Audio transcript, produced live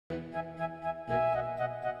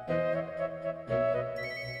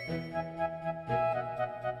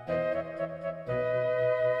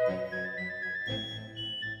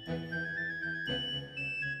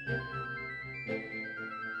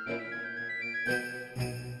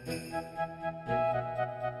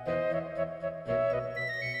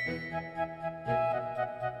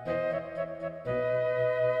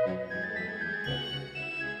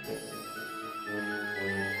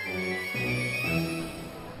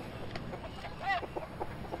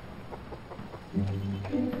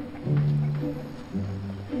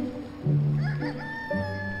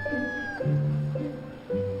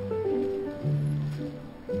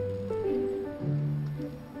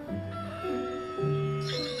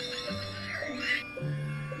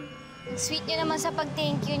Sweet nyo naman sa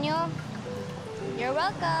pag-thank you nyo. You're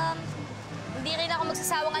welcome. Hindi rin ako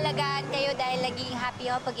magsasawang alagaan kayo dahil naging happy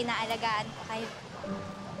ako pag inaalagaan ko kayo.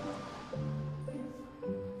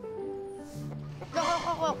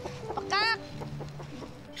 Pakak!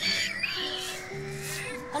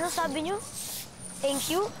 Ano sabi nyo? Thank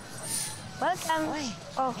you? Welcome. Oy,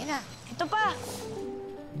 oh, na. Ito pa.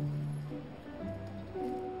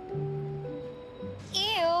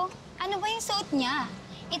 Ew! Ano ba yung suot niya?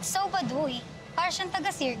 It's so baduy. Para siyang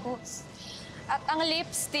taga-circus. At ang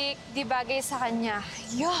lipstick, di bagay sa kanya.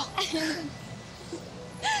 Yuck!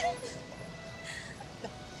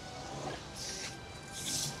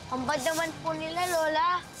 Ang bad naman po nila,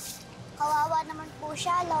 Lola. Kawawa naman po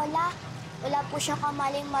siya, Lola. Wala po siyang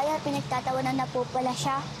kamaling-mali. Pinagtatawanan na po pala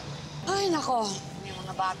siya. Ay, nako. Yung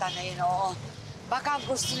mga bata na yun, oo. Baka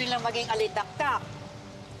gusto nilang maging alitaptap.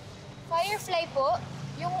 Firefly po?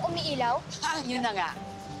 Yung umiilaw? Yun na nga.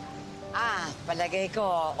 Palagay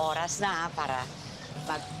ko, oras na para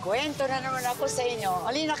magkwento na naman ako sa inyo.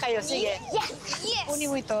 Halina kayo, sige. Yes! Yes!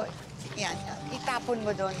 Kunin mo ito. Yan, itapon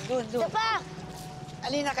mo doon. Doon. Ito pa!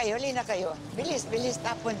 Halina kayo. Bilis,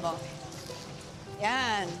 tapon mo.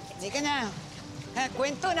 Yan, hindi ka na.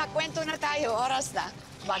 Kwento na tayo. Oras na.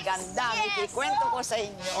 Maganda, may kikwento ko sa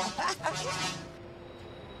inyo.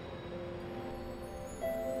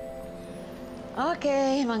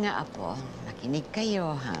 Okay, mga apo. Nakinig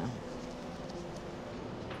kayo, ha?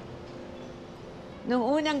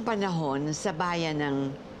 Noong unang panahon sa bayan ng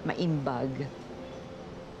Maimbag,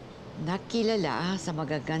 nakilala sa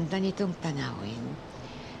magaganda nitong tanawin,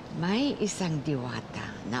 may isang diwata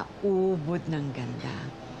na ubod ng ganda.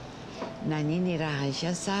 Naninirahan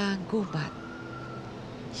siya sa gubat.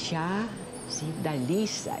 Siya si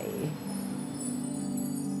Dalisay.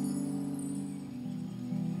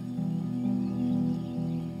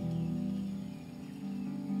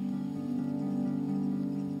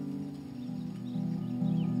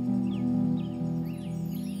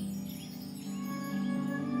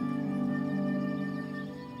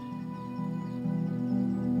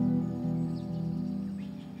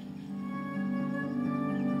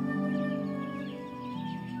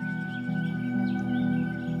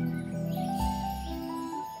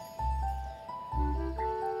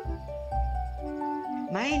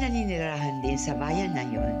 May naninirahan din sa bayan na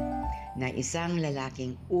yon na isang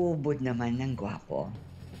lalaking ubod naman ng gwapo.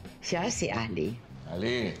 Siya si Ali.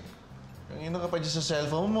 Ali, kanina ka pa dyan sa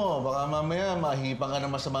cellphone mo. Baka mamaya mahipang ka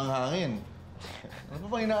na masamang hangin.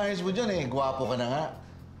 Ano pa inaayos mo dyan eh? Gwapo ka na nga.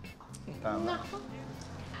 Tama. Nako.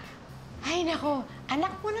 Ay, nako.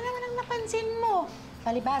 Anak mo na naman ang napansin mo.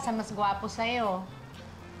 Palibasa, mas gwapo sa'yo.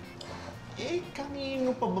 Eh,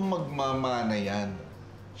 kanino pa ba magmamana yan?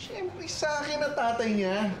 Siyempre, sa akin ang tatay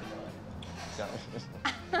niya.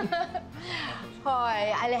 Hoy,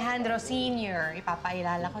 Alejandro Sr.,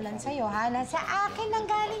 ipapailala ko lang sa'yo, ha? Na sa akin nang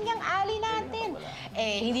galing yung ali natin.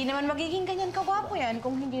 Eh, hindi naman magiging ganyan kagwapo yan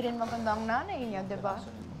kung hindi rin maganda ang nanay niya, di ba?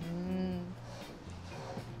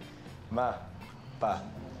 Ma, Pa,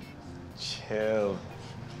 chill.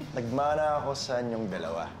 Nagmana ako sa inyong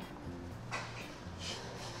dalawa.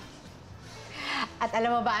 At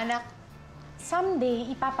alam mo ba, anak, someday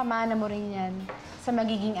ipapamana mo rin yan sa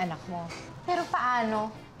magiging anak mo. Pero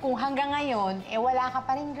paano kung hanggang ngayon, eh wala ka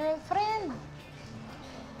pa rin girlfriend?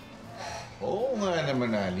 Oo nga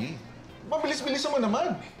naman, Ali. Mabilis-bilis mo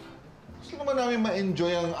naman. Gusto naman namin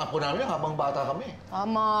ma-enjoy ang apo namin habang bata kami.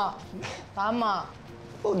 Tama. Tama.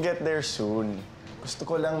 We'll get there soon. Gusto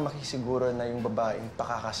ko lang makisiguro na yung babaeng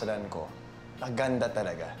pakakasalan ko, naganda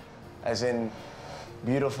talaga. As in,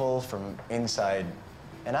 beautiful from inside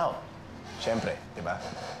and out. Siyempre, di ba?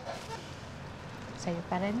 Sa'yo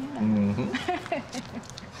pa rin yun, ah.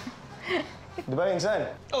 Di ba, Insan?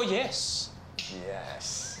 Oh, yes.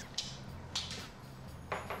 Yes.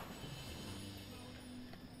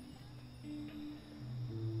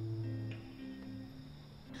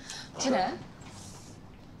 Sina?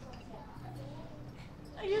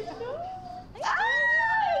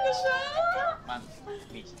 Ma'am,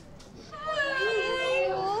 please.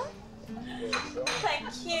 Thank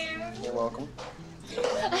you. You're welcome.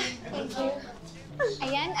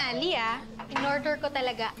 Ayan, Ali, in-order ko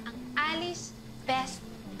talaga ang Ali's Best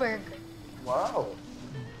Burger. Wow.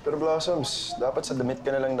 Pero Blossoms, dapat sa damit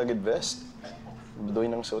ka na lang nag-invest. Budoy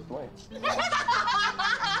ng suot mo eh.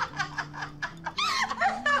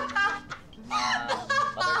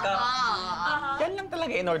 Yan lang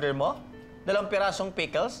talaga in-order mo? 2 pirasong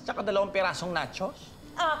pickles, tsaka 2 pirasong nachos?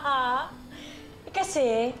 Aha.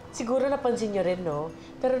 Kasi, siguro napansin niyo rin, no?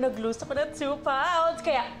 Pero nag-lose ako ng 2 pounds,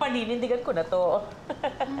 kaya paninindigan ko na to.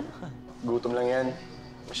 Gutom lang yan.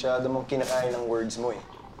 Masyado mong kinakain ng words mo eh.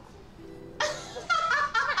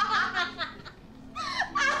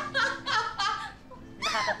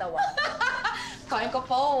 Nakakatawa. Kain ko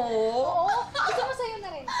po. Oo. Gusto mo sa'yo na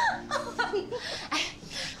rin.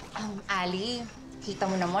 Ali, kita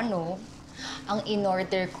mo naman, no? Ang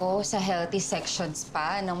in-order ko sa healthy sections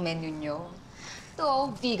pa ng menu nyo.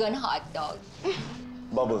 Ito, vegan hotdog.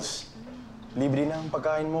 Bubbles, libre na ang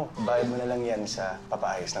pagkain mo. Bayad mo na lang yan sa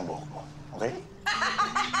papaayos ng buhok mo. Okay?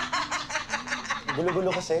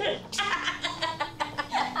 Gulo-gulo kasi.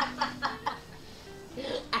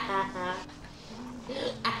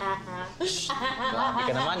 Grabe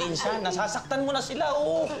ka naman, Insan. Nasasaktan mo na sila,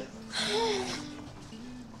 oh.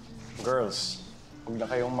 Girls, huwag na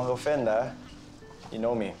kayong mag-offend, ha? You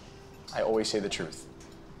know me. I always say the truth.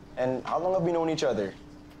 And how long have we known each other?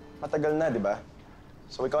 Matagal na, di ba?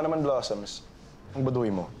 So ikaw naman, Blossoms, ang baduy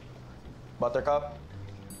mo. Buttercup,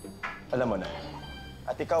 alam mo na.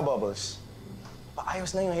 At ikaw, Bubbles,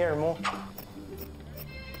 paayos na yung hair mo.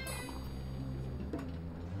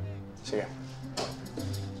 Sige.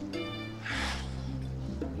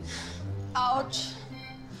 Ouch!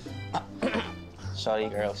 Sorry,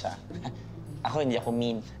 girls, ha. Ako, hindi ako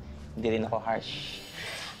mean. Hindi rin ako harsh.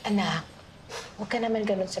 Anak, huwag ka naman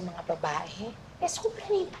ganun sa mga babae. Eh,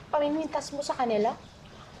 sobrang pamimintas mo sa kanila.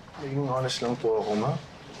 Naging honest lang po ako, ma.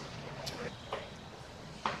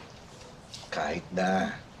 Kahit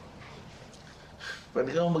na.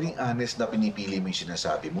 Pwede kang maging honest na pinipili mo yung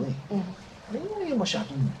sinasabi mo eh. Ano yung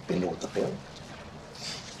masyadong pelota pero?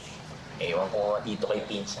 Ewan ko dito kay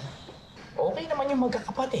Pinsan. Okay naman yung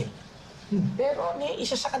magkakapatid. Pero ni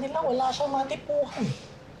isa sa kanila, wala siyang matipuhan.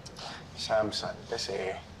 Samson,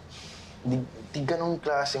 kasi di ganong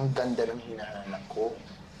klaseng ganda ng hinahanap ko.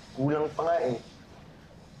 Kulang pa nga eh.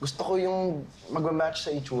 Gusto ko yung magmamatch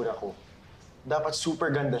sa itsura ko. Dapat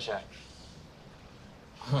super ganda siya.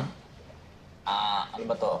 Ano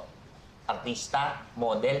ba to? Artista?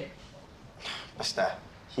 Model? Basta,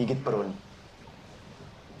 higit pa ron.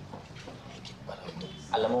 Higit pa rin.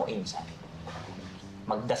 Alam mo, Insan,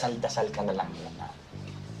 magdasal-dasal ka na lang yun, ha?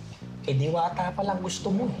 Eh, diwata pa lang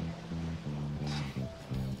gusto mo, eh.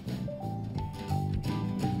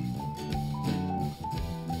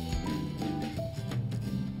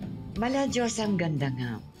 Maladyos ang ganda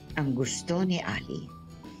nga ang gusto ni Ali.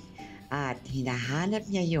 At hinahanap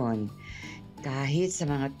niya yon kahit sa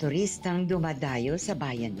mga turistang dumadayo sa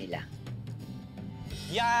bayan nila.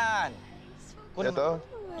 Yan! Ito?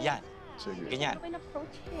 Yan. Sige. Ganyan.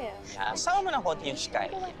 Yan. Sama mo ng konti yung sky.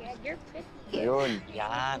 Ayun.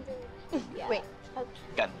 Yan. Wait.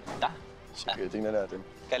 Ganda. Sige, tingnan natin.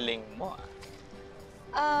 Galing mo,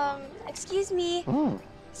 ah. Excuse me.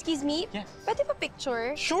 Excuse me? Yes. Pwede pa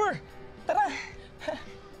picture? Sure! Tara!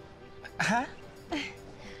 Ha?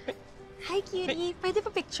 Hi, cutie. Pwede pa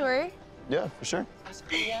picture? Yeah, for sure. Asa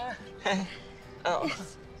kaya? Oo.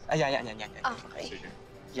 Ayan. Okay.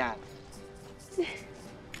 Yan.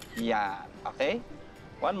 Yan. Okay?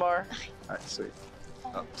 One more. Alright, sweet.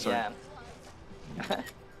 Oh, yan.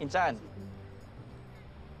 Insan.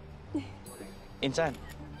 Insan.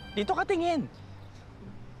 Dito ka tingin.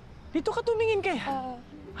 Dito ka tumingin kay.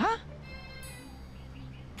 Ha?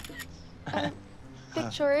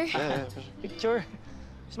 Picture? Picture.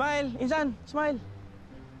 Smile. Insan, smile.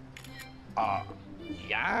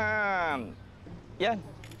 Yan. Yan.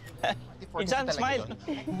 Insan, smile.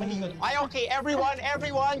 Ay, okay. Everyone,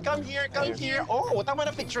 come here. Oh, tama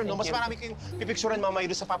na picture, no? Mas marami kayong pipicturean mamaya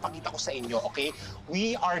doon sa papakita ko sa inyo, okay?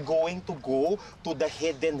 We are going to go to the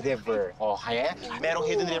hidden river, okay? Merong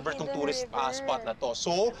hidden river tong tourist spot na to.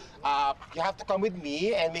 So, you have to come with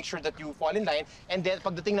me and make sure that you fall in line. And then,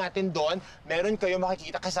 pagdating natin doon, meron kayo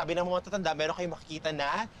makikita, kasi sabi ng mga tatanda, meron kayo makikita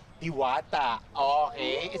na diwata.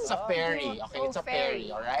 Okay? It's a ferry. Okay? It's a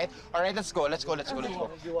ferry. Alright? Alright, let's go.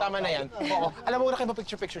 Tama na yan. Oo. Alam mo na kayo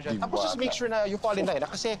ma-picture dyan. Tapos just make sure na you fall in line.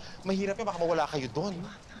 Kasi mahirap yan, baka mawala kayo doon.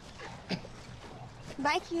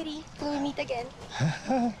 Bye, cutie. Till we meet again.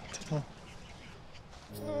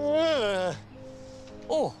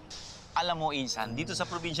 Alam mo, Insan, dito sa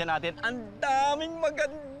probinsya natin, ang daming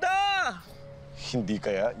maganda! Hindi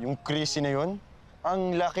kaya? Yung Cris na yun,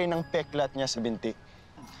 ang laki ng peklat niya sa binti.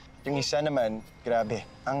 Yung isa naman, grabe,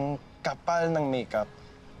 ang kapal ng makeup.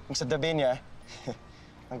 Yung sa tabi niya,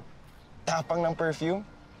 ang tapang ng perfume.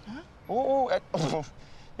 Huh? Oo, at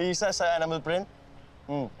yung isa sa animal print.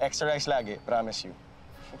 Extra rice lagi, promise you.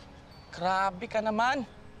 Grabe ka naman.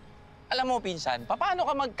 Alam mo, Pinsan, paano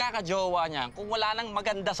ka magkakajowa niya kung wala nang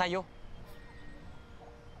maganda sa'yo?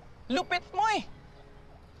 Lupit mo eh.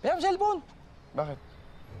 Kaya ang cellphone. Bakit?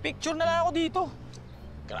 Picture na lang ako dito.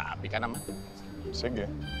 Grabe ka naman. Sige.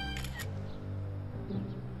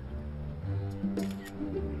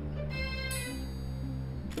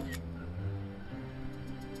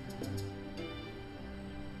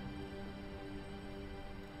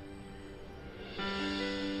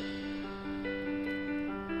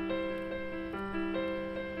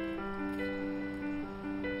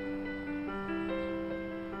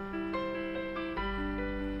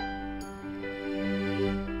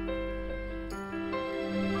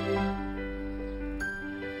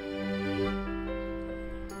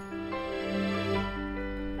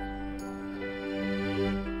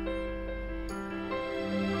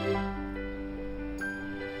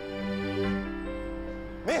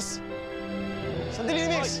 Miss! Sandali,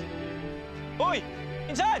 Miss! Hoy!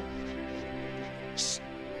 Insan! Shh!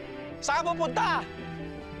 Saan ka pupunta?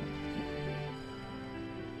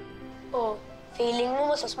 Oh, feeling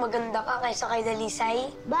mo mas maganda ka kaysa kay Dalisay?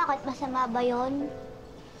 Bakit? Masama ba yun?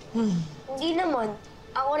 Hindi naman.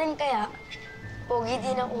 Ako rin kaya. Pogi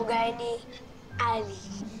din ako gaya ni Ali.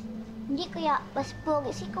 Hindi kaya. Mas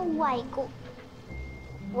pogi si Kawai ko.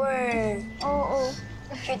 Word. Oo.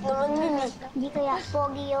 Cute naman yun eh. Hindi kaya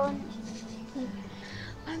pogi yun.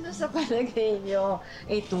 Ano sa palagay niyo?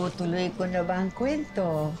 Itutuloy ko na ba ang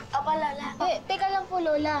kwento? Lola. Teka lang po,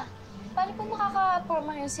 Lola. Paano po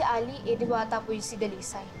makaka-forma yun si Ali? Di ba ata po yung si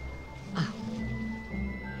Dalisay?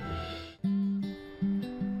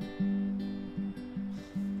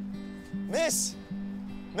 Miss!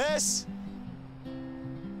 Miss!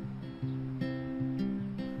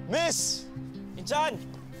 Miss! Insan!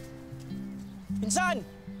 Insan!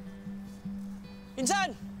 Insan!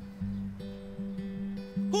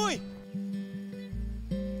 Huy!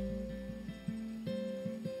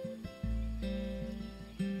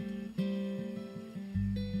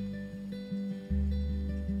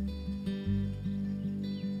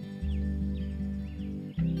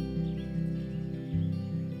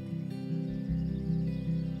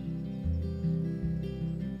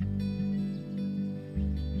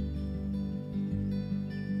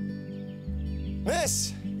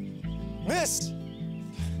 Miss! Miss!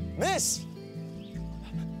 Miss!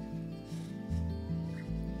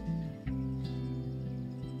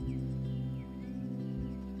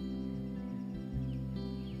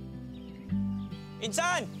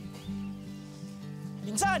 Insan!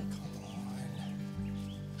 Insan!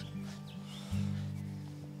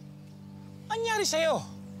 Ano nangyari sa'yo?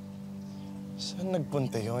 Saan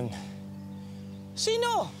nagpunta yon?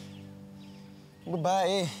 Sino?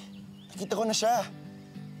 Babae. Nakita ko na siya.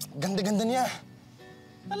 Ganda-ganda niya.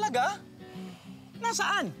 Talaga?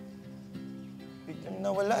 Nasaan? Biglang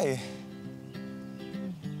nawala eh.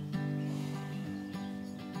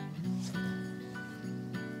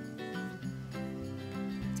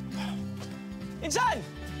 Insan!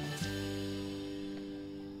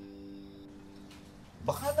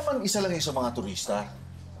 Baka naman isa lang yung sa mga turista.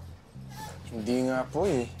 Hindi nga po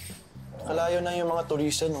eh. Nakalayo na yung mga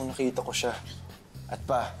turista nung nakita ko siya. At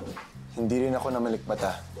pa, hindi rin ako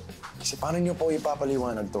namalikmata. Kasi paano niyo po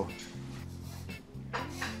ipapaliwanag to?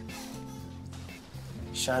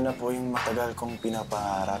 Siya na po yung matagal kong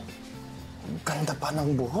pinapangarap. Ang ganda pa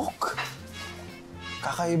ng buhok.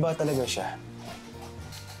 Kakaiba talaga siya.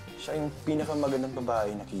 Siya yung pinakamagandang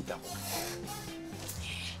babae nakita ko.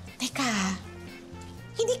 Teka,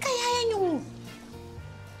 hindi kaya yan yung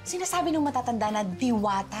sinasabi ng matatanda na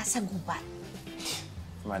diwata sa gubat?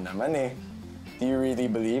 Naman eh. Do you really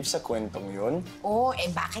believe sa kwentong yun? Oh,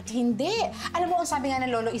 bakit hindi? Alam mo, ang sabi nga ng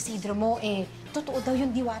Lolo Isidro mo, totoo daw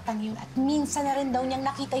yung diwatang yun at minsan na rin daw niyang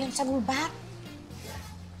nakita yun sa gubat.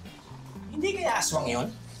 Hindi kaya aswang yun?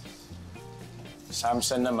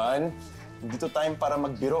 Samson naman, hindi to time para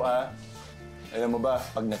magbiro ah. Alam mo ba,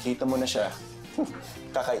 pag nakita mo na siya,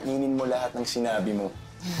 kakainin mo lahat ng sinabi mo.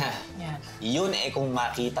 Yan. Yun kung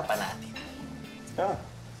makita pa natin.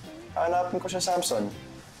 Hanapin ko siya, Samson.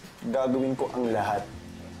 Gagawin ko ang lahat.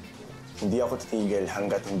 Hindi ako titigil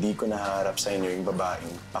hanggat hindi ko naharap sa inyo yung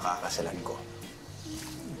babaeng pakakasalan ko.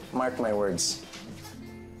 Mark my words.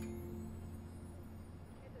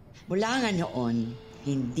 Mula nga noon,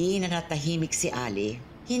 Hindi na natahimik si Ali.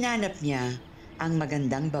 Hinanap niya ang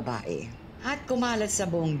magandang babae. At kumalat sa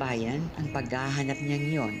buong bayan ang paghahanap niyang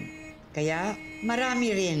yon. Kaya marami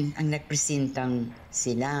rin ang nagpresentang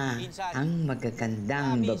sila ang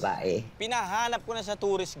magagandang babae. Pinahanap ko na sa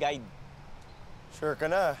tourist guide. Sure ka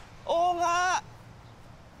na? Oo nga!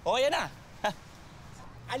 O, yan na.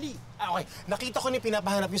 Ali, okay. Nakita ko na yung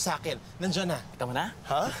pinapahanap niyo sa akin. Nandiyan na. Kita mo na?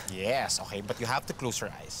 Huh? Yes, okay. But you have to close your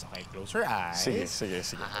eyes. Okay, close your eyes. Sige.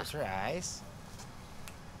 Close your eyes.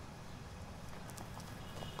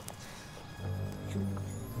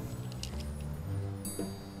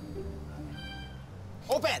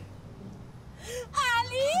 Open!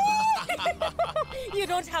 Ali! You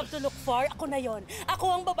don't have to look far. Ako na yon.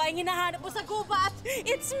 Ako ang babaeng hinahanap mo sa gubat.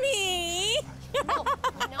 It's me!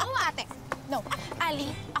 No, ate. No.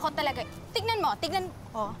 Ali, ako talaga. Tignan mo.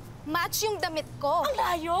 Oh. Match yung damit ko. Ang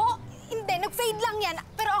layo! Hindi, nag-fade lang yan.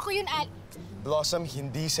 Pero ako yun, Ali. Blossom,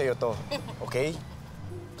 hindi sa'yo to. Okay?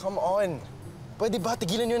 Come on. Pwede ba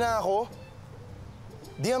tigilan niyo na ako?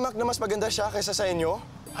 Di amak na mas maganda siya kaysa sa inyo?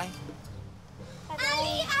 Ay.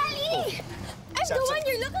 Ali! I'm the one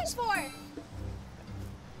you're looking for!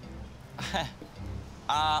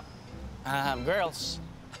 Girls.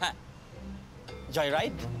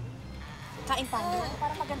 Joyride? Kain tayo.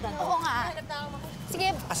 Para maganda. Oo nga. Sige.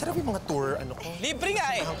 Asarap yung mga tour, ano ko? Libre nga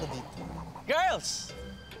eh! Samahan ko dito. Girls!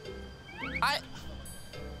 Ay!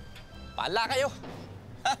 Pala kayo!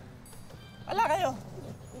 Ha? Pala kayo!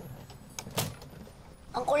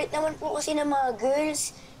 Ang kulit naman po kasi ng mga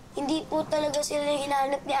girls. Hindi po talaga sila yung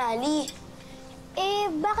hinahanap ni Ali.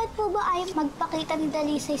 Eh, bakit po ba ayaw magpakita ni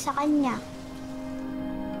Dalisay sa kanya?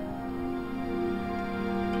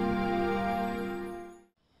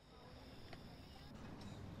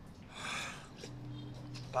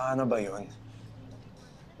 Paano ba yun?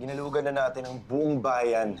 Ginalugan na natin ang buong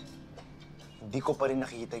bayan. Hindi ko pa rin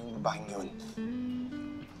nakita yung babaeng yun.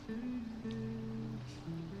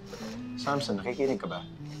 Samson, nakikinig ka ba?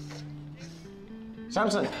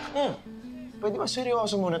 Samson! Pwede ba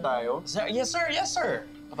seryoso muna tayo? Sir, yes, sir. Yes, sir.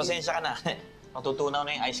 Pasensya ka na. Matutunaw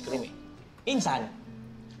na yung ice cream eh. Insan,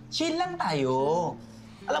 chill lang tayo.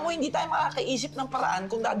 Alam mo, hindi tayo makakaisip ng paraan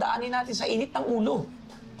kung dadaanin natin sa init ng ulo.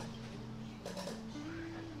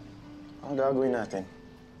 Ang gagawin natin?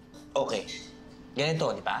 Okay.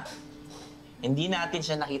 Ganito, di ba? Hindi natin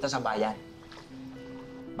siya nakita sa bayan.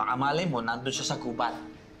 Baka malay mo, nandun siya sa gubat.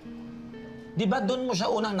 Di ba doon mo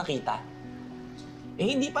siya unang nakita?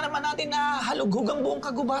 Eh, hindi pa naman natin nahalughog ang buong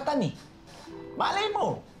kagubatan eh. Malay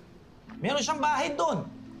mo, meron siyang bahay doon.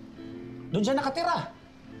 Doon siya nakatira.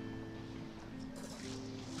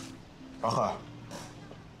 Baka.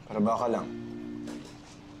 Para baka lang.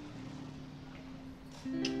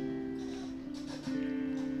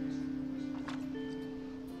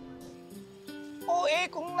 Oo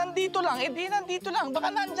kung nandito lang, di nandito lang. Baka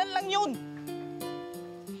nandyan lang yun.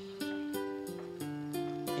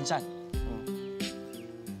 Insan.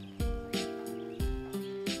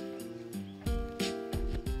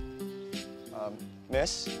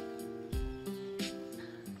 Miss?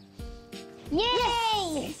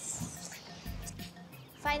 Yay!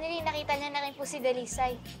 Finally, nakita niya na rin po si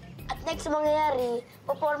Dalisay. At next mangyayari,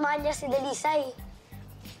 popormahan niya si Dalisay.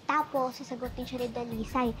 Tapos, sasagutin siya ni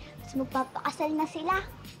Dalisay. Tapos magpapakasal na sila.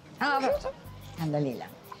 Sandali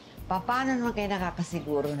lang. Paano naman kayo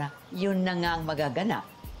nakakasiguro na yun na nga ang magaganap?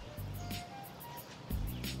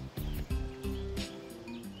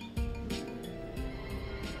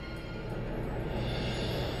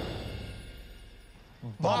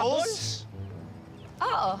 Bubbles?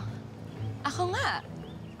 Oo. Ako nga.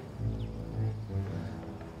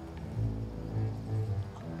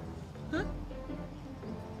 Huh?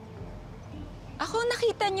 Ako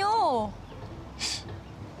nakita nyo.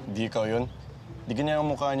 Di ikaw yun. Di ganyan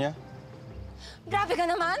ang mukha niya. Grabe ka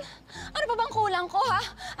naman. Ano pa bang kulang ko, ha?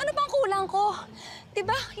 Ano pang kulang ko?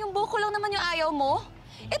 Diba, yung buko lang naman yung ayaw mo?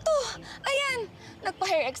 Ito, ayan.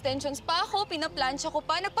 Nagpa-hair extensions pa ako, pinaplansya ko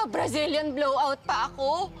pa, nagpa-Brazilian blowout pa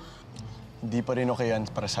ako. Hindi pa rin okay yan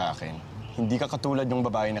para sa akin. Hindi ka katulad yung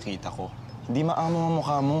babae nakita ko. Hindi maamo ang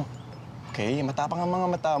mukha mo. Okay? Matapang ang mga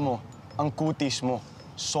mata mo. Ang kutis mo,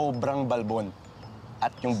 sobrang balbon.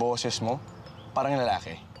 At yung boses mo, parang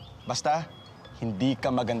lalaki. Basta, hindi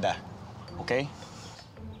ka maganda. Okay?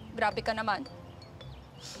 Grabe ka naman.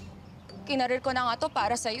 Kinarir ko na nga to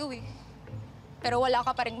para sa'yo eh. Pero wala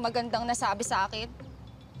ka pa rin magandang nasabi sa akin.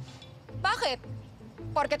 Bakit?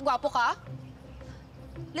 Porket gwapo ka?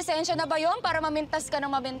 Lisensya na ba yun para mamintas ka ng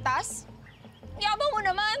mamintas? Yabang mo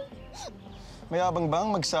naman! Mayabang bang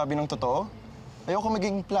magsabi ng totoo? Ayoko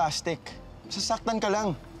maging plastic. Sasaktan ka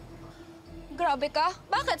lang. Grabe ka.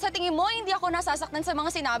 Bakit? Sa tingin mo, hindi ako nasasaktan sa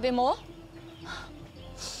mga sinabi mo?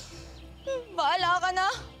 Bahala ka na.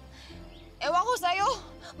 Ewan ko sa'yo.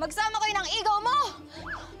 Magsama kayo ng igaw mo!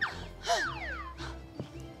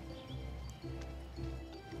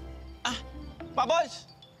 Pabols!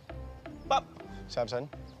 Samson?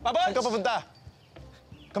 Pabols! Saan ka papunta?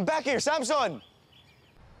 Come back here, Samson!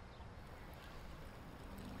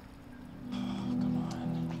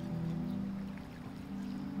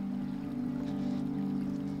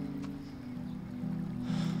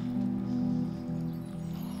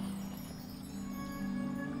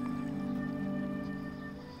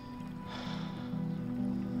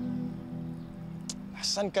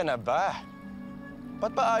 Asan ka na ba?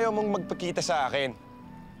 Ba't pa ayaw mong magpakita sa akin?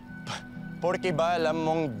 Porke ba alam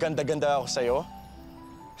mong ganda-ganda ako sa'yo?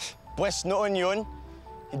 Pwes noon yun,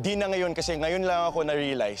 hindi na ngayon kasi ngayon lang ako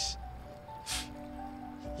na-realize.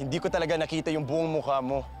 Hindi ko talaga nakita yung buong mukha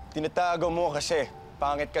mo. Tinatago mo kasi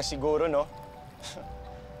pangit ka siguro, no?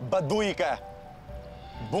 Baduy ka,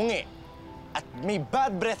 bungi, at may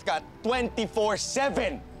bad breath ka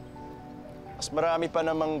 24/7! Mas marami pa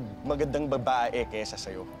namang magandang babae kaysa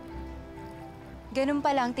sa'yo. Ganun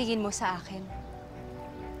pala ang tingin mo sa akin.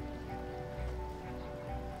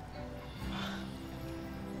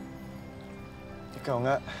 Ikaw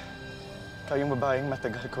nga. Ikaw yung babaeng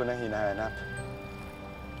matagal ko nang hinahanap.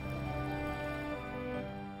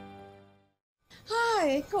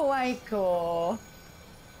 Hi, kuway ko.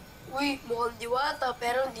 Uy, mukhang diwata,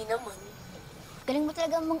 pero hindi naman. Galing mo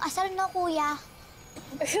talaga mong asal, no, kuya?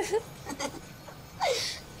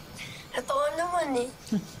 Totoo naman eh.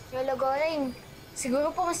 Lola Goreng,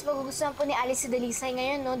 siguro po mas magugustuhan po ni Alice si Dalisay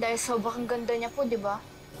ngayon, no? Dahil sobrang ganda niya po, di ba?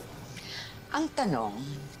 Ang tanong,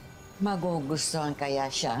 magugustuhan kaya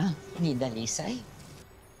siya ni Dalisay?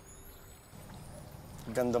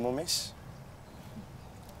 Ganda mo, miss.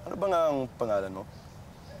 Ano ba nga ang pangalan mo?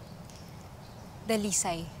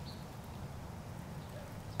 Dalisay.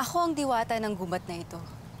 Ako ang diwata ng gubat na ito.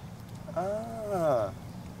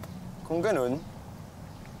 Kung ganun,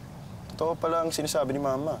 totoo pala ang sinasabi ni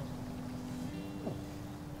Mama.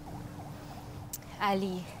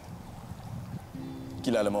 Ali,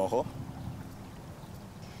 Kilala mo ako?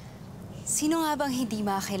 sino nga bang hindi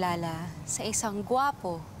makakilala sa isang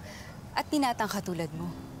gwapo at tinatang katulad mo?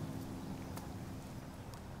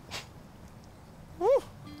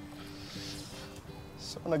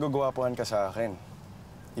 So, nagugwapuhan ka sa akin.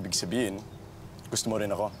 Ibig sabihin, gusto mo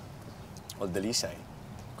rin ako. O Dalisay,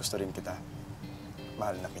 gusto rin kita.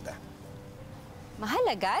 Mahal na kita. Mahal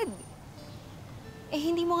agad? Eh,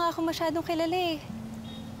 hindi mo nga ako masyadong kilala eh.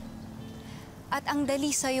 At ang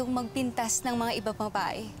Dalisay yung magpintas ng mga iba pang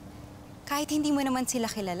babae. Kahit hindi mo naman sila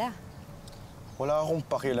kilala. Wala akong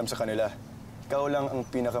pakialam sa kanila. Ikaw lang ang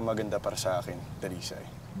pinakamaganda para sa akin, Dalisay.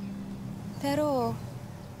 Pero,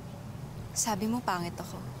 sabi mo pangit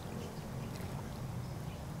ako.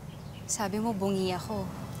 Sabi mo bungi ako.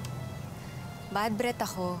 Bad breath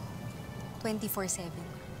ako, 24/7.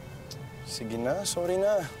 Sige na, sorry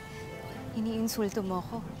na. Iniinsulto mo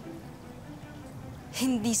ako.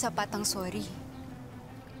 Hindi sapat ang sorry.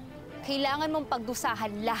 Kailangan mong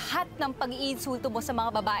pagdusahan lahat ng pag-iinsulto mo sa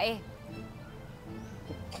mga babae.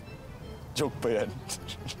 Joke pa yan.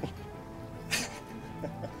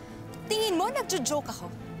 Tingin mo, nagjo-joke ako?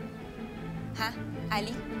 Ha,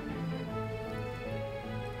 Ali?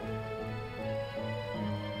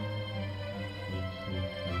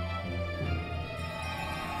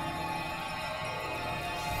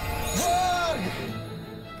 Wag!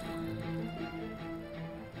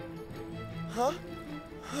 Ha?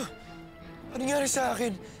 Anong nangyari sa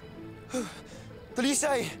akin?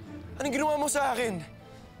 Dalisay, anong ginawa mo sa akin?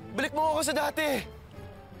 Balik mo ako sa dati!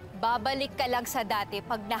 Babalik ka lang sa dati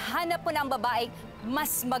pag nahanap mo ng babaeng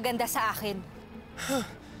mas maganda sa akin.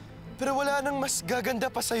 Pero wala nang mas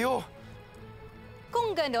gaganda pa sa'yo.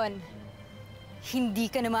 Kung ganon,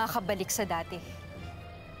 hindi ka na makakabalik sa dati.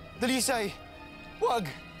 Dalisay, wag!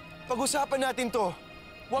 Pag-usapan natin to.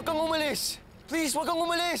 Huwag kang umalis! Please, huwag kang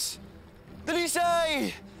umalis!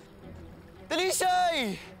 Dalisay!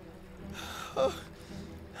 Dalisay!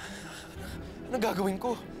 Anong gagawin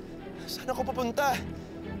ko? Saan ako papunta?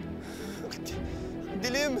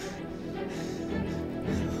 Dilim!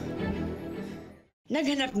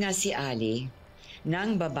 Naghanap nga si Ali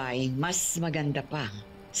ng babaeng mas maganda pa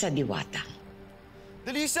sa diwata.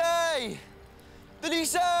 Dalisay!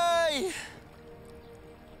 Dalisay!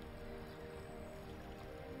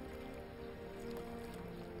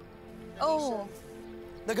 Oh,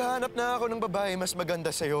 Naghahanap na ako ng babae mas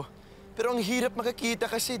maganda sa'yo. Pero ang hirap makakita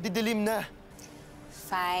kasi didilim na.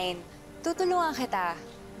 fine. Tutulungan kita.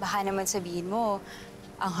 Baka naman sabihin mo,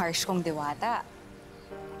 ang harsh kong diwata.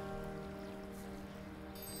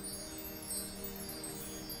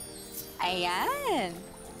 Ayan.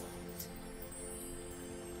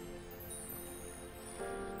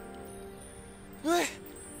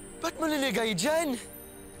 Ba't maliligay dyan?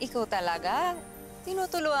 Ikaw talaga?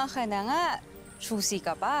 Tinutuluan ka na nga. Choosy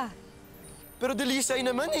ka pa. Pero Dalisay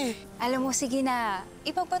naman eh. Alam mo, sige na.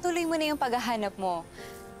 Ipagpatuloy mo na yung paghahanap mo.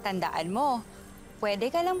 Tandaan mo,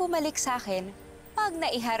 pwede ka lang bumalik sa akin pag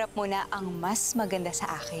naiharap mo na ang mas maganda sa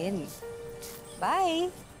akin.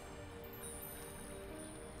 Bye!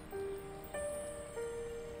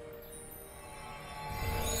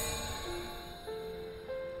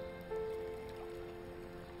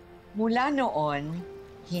 Mula noon,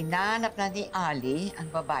 hinanap na ni Ali ang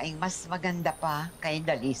babaeng mas maganda pa kay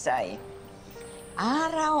Dalisay.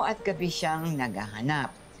 Araw at gabi siyang naghahanap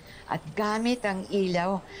at gamit ang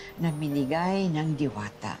ilaw na binigay ng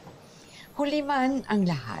diwata. Huli man ang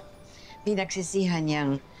lahat, pinagsisihan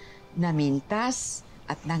niyang namintas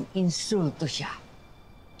at nang insulto siya.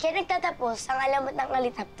 Kaya nagtatapos ang alamat ng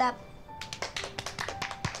Alitaptap.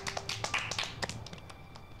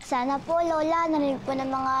 Sana po, Lola, narinig po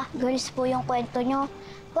ng mga girls po yung kwento nyo.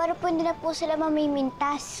 Para po hindi na po sila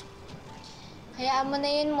mamimintas. Hayaan mo na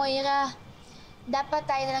yun, Moira. Dapat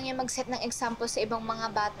tayo na lang yung mag-set ng example sa ibang mga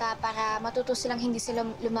bata para matuto silang hindi sila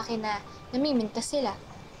lumaki na namimintas sila.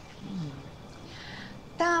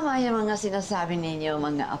 Tama yung mga sinasabi ninyo,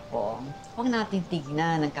 mga apo. Huwag natin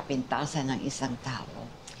tignan ang kapintasan ng isang tao.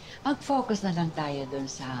 Mag-focus na lang tayo dun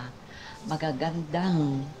sa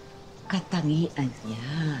magagandang katangian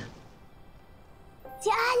niya.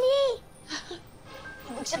 Si Ali!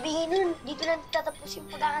 Ibig sabihin nun, dito lang tatapos yung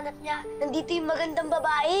paghahanap niya. Nandito yung magandang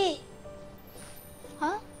babae.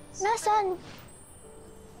 Ha? Nasaan?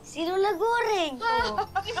 Si Lola Goreng.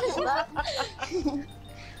 Diba?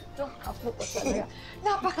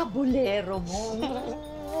 Napaka-bulero mo.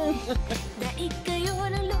 Daig kayo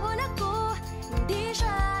ng lola ko.